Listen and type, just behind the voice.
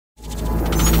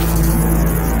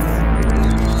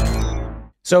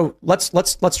So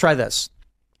let's try this.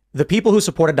 The people who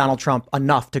supported Donald Trump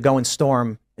enough to go and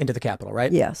storm into the Capitol, right?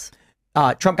 Yes.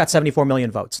 Trump got 74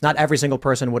 million votes. Not every single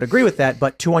person would agree with that,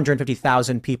 but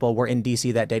 250,000 people were in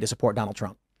D.C. that day to support Donald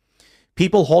Trump.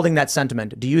 People holding that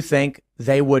sentiment, do you think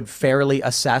they would fairly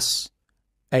assess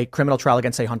a criminal trial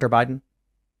against, say, Hunter Biden?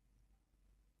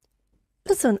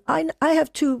 Listen, I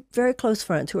have two very close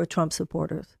friends who are Trump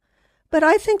supporters, but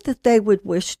I think that they would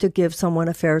wish to give someone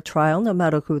a fair trial, no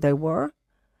matter who they were.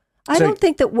 I don't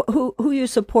think that who you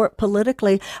support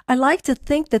politically. I like to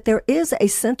think that there is a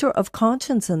center of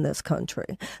conscience in this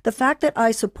country. The fact that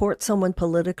I support someone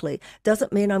politically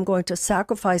doesn't mean I'm going to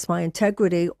sacrifice my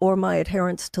integrity or my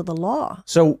adherence to the law.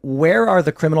 So where are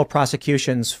the criminal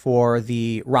prosecutions for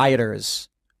the rioters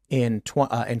in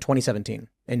 2017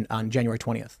 on January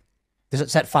 20th? Does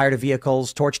it set fire to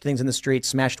vehicles, torched things in the streets,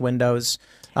 smashed windows,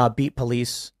 beat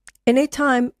police?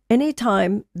 Anytime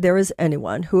there is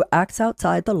anyone who acts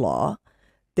outside the law,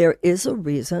 there is a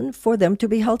reason for them to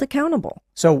be held accountable.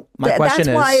 So my question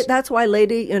is, that's why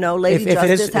Lady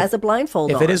Justice has a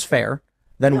blindfold on. If it is fair,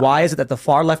 then why is it that the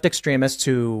far left extremists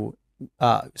who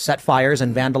set fires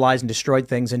and vandalized and destroyed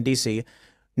things in D.C.,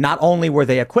 not only were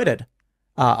they acquitted,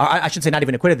 or I should say not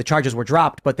even acquitted, the charges were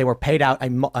dropped, but they were paid out a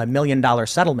 $1 million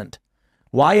settlement.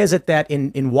 Why is it that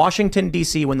in Washington,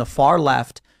 D.C., when the far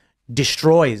left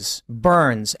destroys,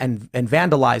 burns, and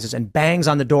vandalizes and bangs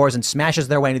on the doors and smashes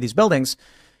their way into these buildings,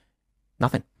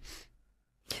 nothing?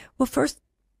 Well, first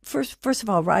of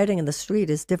all, rioting in the street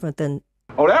is different than.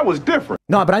 Oh, that was different.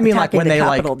 No, but I mean, like when they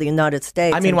Capitol, the United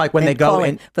States. I mean, like when they go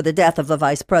in for the death of the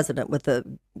vice president with the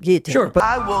guillotine. Sure, but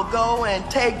I will go and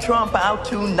take Trump out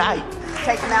tonight.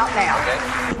 Take him out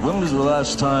now. When was the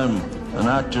last time an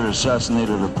actor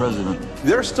assassinated a president?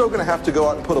 They're still going to have to go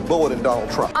out and put a bullet in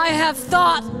Donald Trump. I have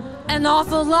thought an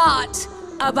awful lot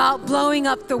about blowing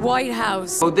up the White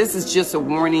House. So this is just a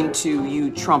warning to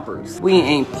you Trumpers. We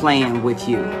ain't playing with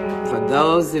you. For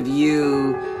those of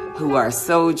you who are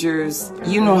soldiers,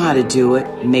 you know how to do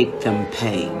it. Make them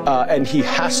pay. And he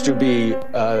has to be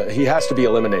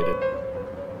eliminated.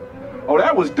 Oh,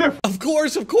 that was different. Of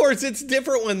course, it's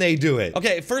different when they do it.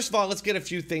 Okay, first of all, let's get a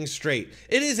few things straight.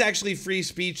 It is actually free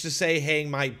speech to say,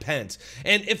 hang Mike Pence.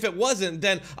 And if it wasn't,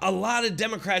 then a lot of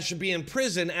Democrats should be in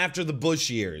prison after the Bush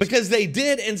years. Because they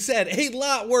did and said a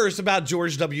lot worse about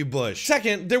George W. Bush.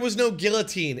 Second, there was no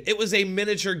guillotine. It was a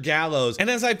miniature gallows. And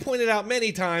as I pointed out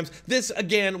many times, this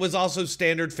again was also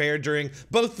standard fare during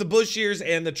both the Bush years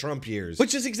and the Trump years.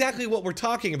 Which is exactly what we're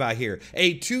talking about here.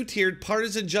 A two-tiered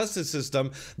partisan justice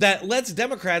system that lets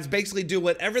Democrats basically do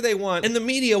whatever they want, and the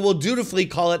media will dutifully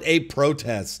call it a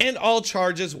protest, and all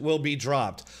charges will be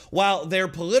dropped, while their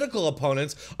political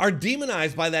opponents are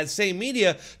demonized by that same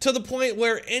media to the point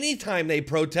where anytime they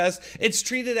protest, it's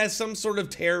treated as some sort of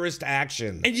terrorist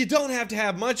action. And you don't have to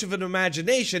have much of an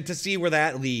imagination to see where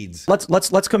that leads.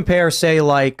 Let's compare, say,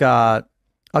 like a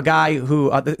guy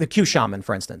who the Q shaman,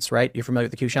 for instance, right? You're familiar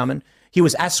with the Q shaman? He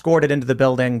was escorted into the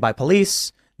building by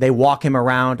police. They walk him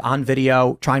around on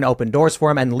video, trying to open doors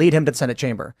for him and lead him to the Senate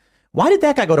chamber. Why did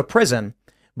that guy go to prison?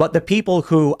 But the people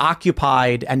who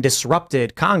occupied and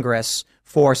disrupted Congress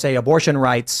for, say, abortion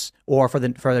rights or for the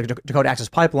Dakota Access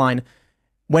Pipeline,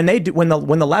 when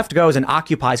the left goes and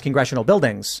occupies congressional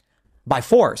buildings by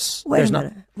force, Wait a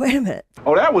minute.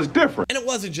 Oh, that was different. And it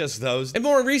wasn't just those. And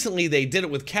more recently, they did it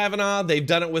with Kavanaugh, they've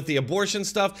done it with the abortion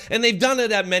stuff, and they've done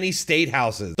it at many state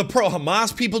houses. The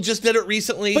pro-Hamas people just did it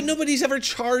recently, but nobody's ever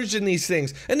charged in these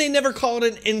things, and they never called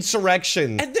it an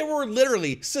insurrection. And there were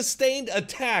literally sustained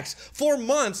attacks for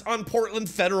months on Portland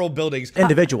federal buildings.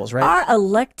 Individuals, right?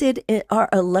 Our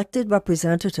elected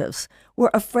representatives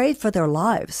were afraid for their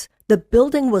lives. The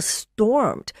building was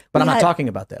stormed. But I'm not talking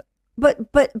about that.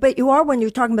 But you are when you're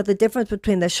talking about the difference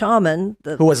between the shaman,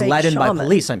 who was led in by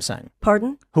police, I'm saying.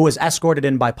 Pardon? Who was escorted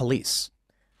in by police.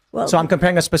 Well, so I'm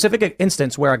comparing a specific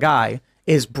instance where a guy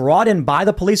is brought in by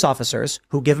the police officers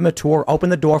who give him a tour, open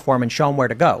the door for him, and show him where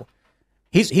to go.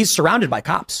 He's surrounded by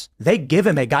cops. They give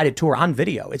him a guided tour on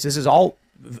video. This is all,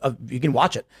 you can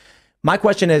watch it. My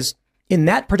question is, in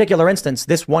that particular instance,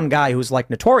 this one guy who's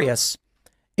like notorious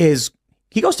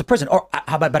he goes to prison. Or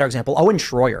how about a better example? Owen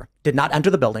Schroyer did not enter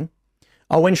the building.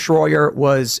 Owen Schroyer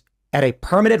was at a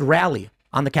permitted rally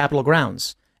on the Capitol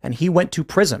grounds, and he went to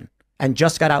prison and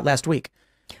just got out last week.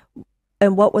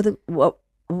 And what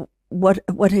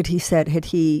had he said? Had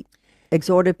he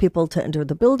exhorted people to enter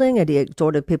the building? Had he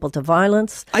exhorted people to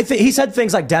violence? I think he said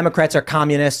things like Democrats are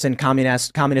communists and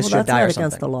communists should die or something. That's not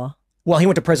against the law. Well, he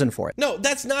went to prison for it. No,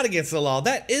 that's not against the law.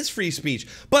 That is free speech.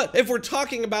 But if we're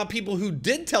talking about people who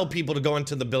did tell people to go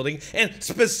into the building and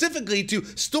specifically to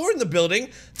storm the building,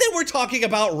 then we're talking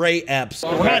about Ray Epps.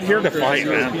 We're not here to fight,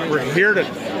 man. We're here to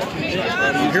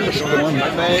storm.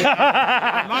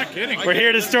 I'm not kidding. We're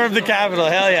here to storm the Capitol.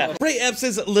 Hell yeah. Ray Epps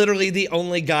is literally the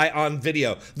only guy on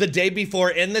video the day before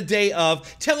and the day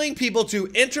of telling people to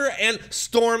enter and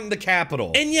storm the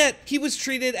Capitol. And yet he was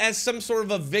treated as some sort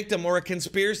of a victim or a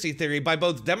conspiracy theory by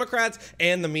both Democrats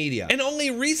and the media, and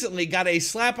only recently got a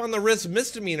slap on the wrist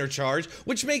misdemeanor charge,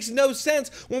 which makes no sense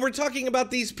when we're talking about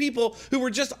these people who were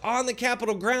just on the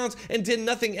Capitol grounds and did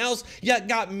nothing else, yet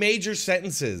got major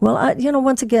sentences. Well,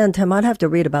 once again, Tim, I'd have to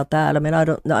read about that. I mean, I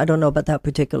don't know about that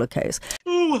particular case.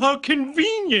 Oh, how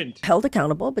convenient. Held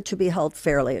accountable, but should be held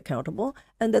fairly accountable,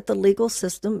 and that the legal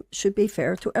system should be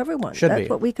fair to everyone. That's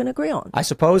what we can agree on. I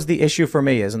suppose the issue for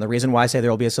me is, and the reason why I say there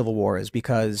will be a civil war is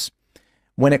because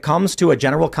when it comes to a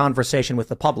general conversation with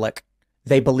the public,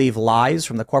 they believe lies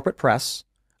from the corporate press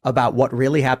about what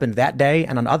really happened that day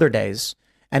and on other days,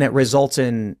 and it results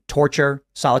in torture,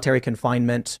 solitary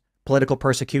confinement, political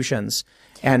persecutions,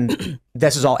 and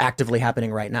this is all actively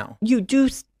happening right now. You do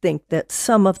think that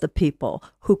some of the people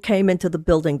who came into the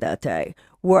building that day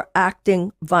were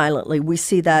acting violently. We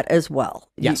see that as well.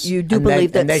 Yes. You do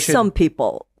believe that some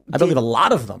people... I believe a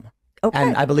lot of them. Okay.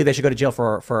 And I believe they should go to jail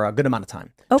for a good amount of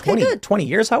time. Okay, good. 20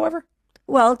 years, however?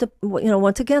 Well,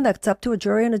 once again, that's up to a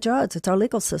jury and a judge. It's our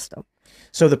legal system.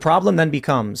 So the problem then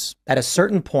becomes, at a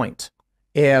certain point,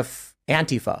 if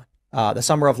Antifa, the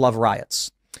Summer of Love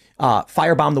riots,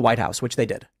 firebombed the White House, which they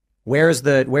did, where's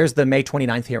the May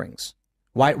 29th hearings?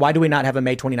 Why do we not have a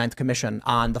May 29th commission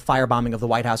on the firebombing of the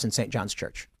White House and St. John's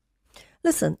Church?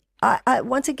 Listen, I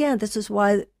once again, this is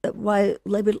why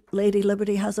Lady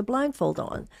Liberty has a blindfold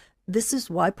on. This is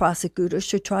why prosecutors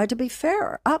should try to be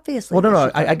fair. Obviously. Well,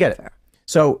 no, I get it.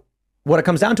 So what it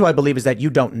comes down to, I believe, is that you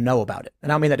don't know about it. And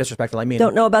I don't mean that disrespectful. I mean,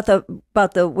 don't know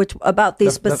about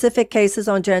these specific cases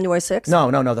on January 6th? No.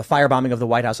 The firebombing of the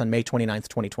White House on May 29th,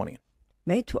 2020.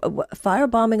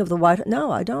 Firebombing of the White House?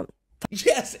 No, I don't.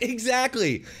 Yes,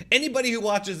 exactly. Anybody who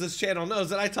watches this channel knows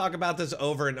that I talk about this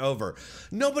over and over.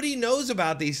 Nobody knows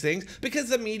about these things because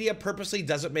the media purposely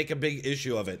doesn't make a big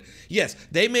issue of it. Yes,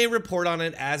 they may report on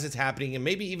it as it's happening and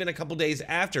maybe even a couple days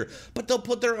after, but they'll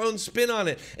put their own spin on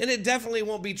it, and it definitely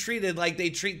won't be treated like they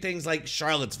treat things like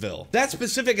Charlottesville. That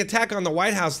specific attack on the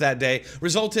White House that day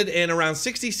resulted in around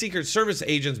 60 Secret Service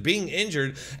agents being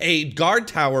injured, a guard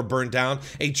tower burned down,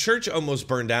 a church almost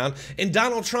burned down, and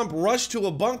Donald Trump rushed to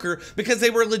a bunker because they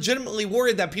were legitimately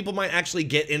worried that people might actually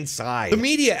get inside. The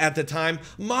media at the time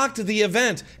mocked the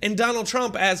event and Donald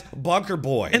Trump as Bunker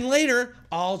Boy. And later,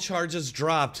 all charges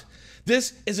dropped.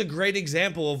 This is a great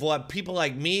example of what people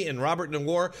like me and Robert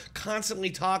Nawar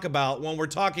constantly talk about when we're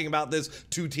talking about this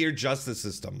two-tier justice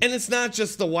system. And it's not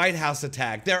just the White House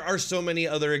attack. There are so many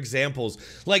other examples,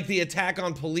 like the attack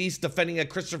on police defending a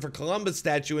Christopher Columbus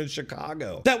statue in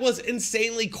Chicago. That was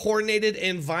insanely coordinated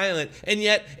and violent, and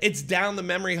yet it's down the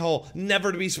memory hole,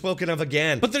 never to be spoken of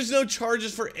again. But there's no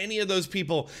charges for any of those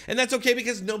people, and that's okay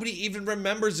because nobody even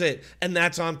remembers it, and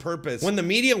that's on purpose. When the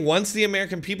media wants the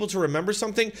American people to remember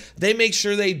something, they make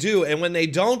sure they do, and when they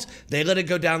don't, they let it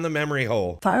go down the memory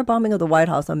hole. Firebombing of the White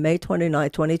House on May 29,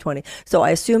 2020. So I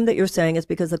assume that you're saying it's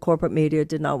because the corporate media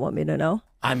did not want me to know?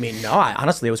 I mean, no,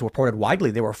 honestly, it was reported widely.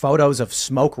 There were photos of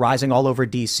smoke rising all over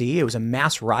D.C. It was a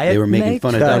mass riot. They were making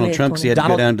fun of Donald Trump because he had to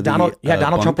go down to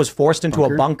Donald Trump was forced into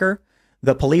a bunker.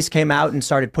 The police came out and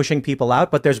started pushing people out,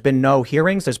 but there's been no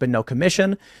hearings. There's been no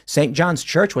commission. St. John's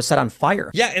Church was set on fire.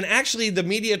 Yeah, and actually the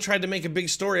media tried to make a big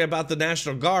story about the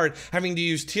National Guard having to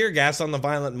use tear gas on the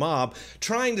violent mob,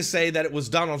 trying to say that it was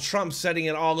Donald Trump setting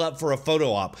it all up for a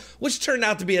photo op, which turned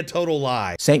out to be a total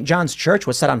lie. St. John's Church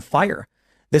was set on fire.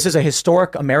 This is a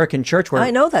historic American church where... I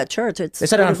know that church. They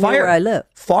set it on fire. Where I live.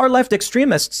 Far left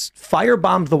extremists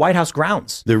firebombed the White House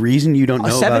grounds. The reason you don't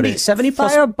know about it... 70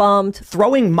 plus firebombed,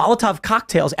 throwing Molotov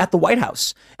cocktails at the White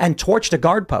House and torched a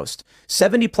guard post.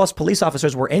 70 plus police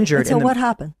officers were injured. And so what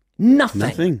happened?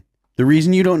 Nothing. The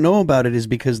reason you don't know about it is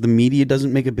because the media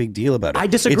doesn't make a big deal about it. I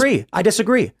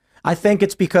disagree. I think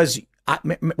it's because,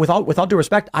 with all due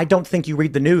respect, I don't think you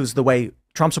read the news the way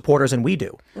Trump supporters and we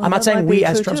do. Well, I'm not saying we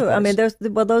as Trump supporters. I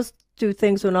mean, those two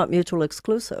things are not mutually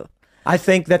exclusive. I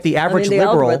think that the average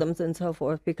liberal... algorithms and so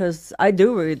forth, because I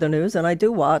do read the news and I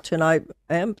do watch and I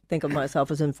think of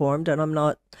myself as informed and I'm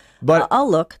not... But I'll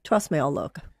look. Trust me, I'll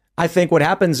look. I think what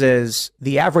happens is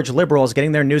the average liberal is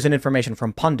getting their news and information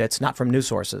from pundits, not from news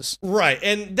sources. Right,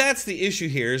 and that's the issue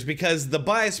here, is because the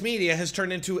biased media has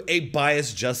turned into a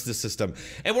biased justice system.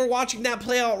 And we're watching that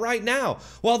play out right now.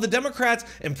 While the Democrats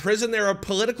imprison their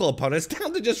political opponents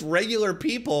down to just regular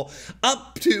people,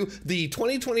 up to the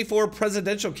 2024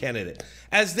 presidential candidate,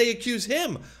 as they accuse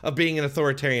him of being an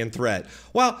authoritarian threat,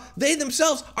 while they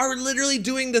themselves are literally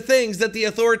doing the things that the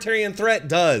authoritarian threat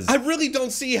does. I really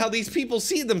don't see how these people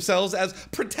see themselves as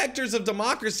protectors of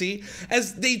democracy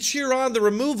as they cheer on the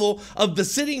removal of the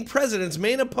sitting president's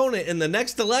main opponent in the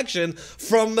next election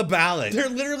from the ballot. They're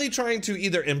literally trying to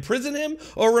either imprison him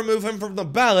or remove him from the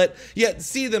ballot, yet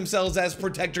see themselves as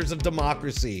protectors of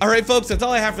democracy. All right, folks, that's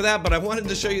all I have for that, but I wanted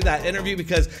to show you that interview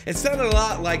because it sounded a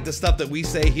lot like the stuff that we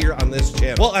say here on this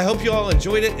channel. Well, I hope you all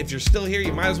enjoyed it. If you're still here,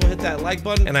 you might as well hit that like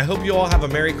button, and I hope you all have a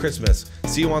Merry Christmas.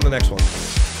 See you on the next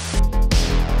one.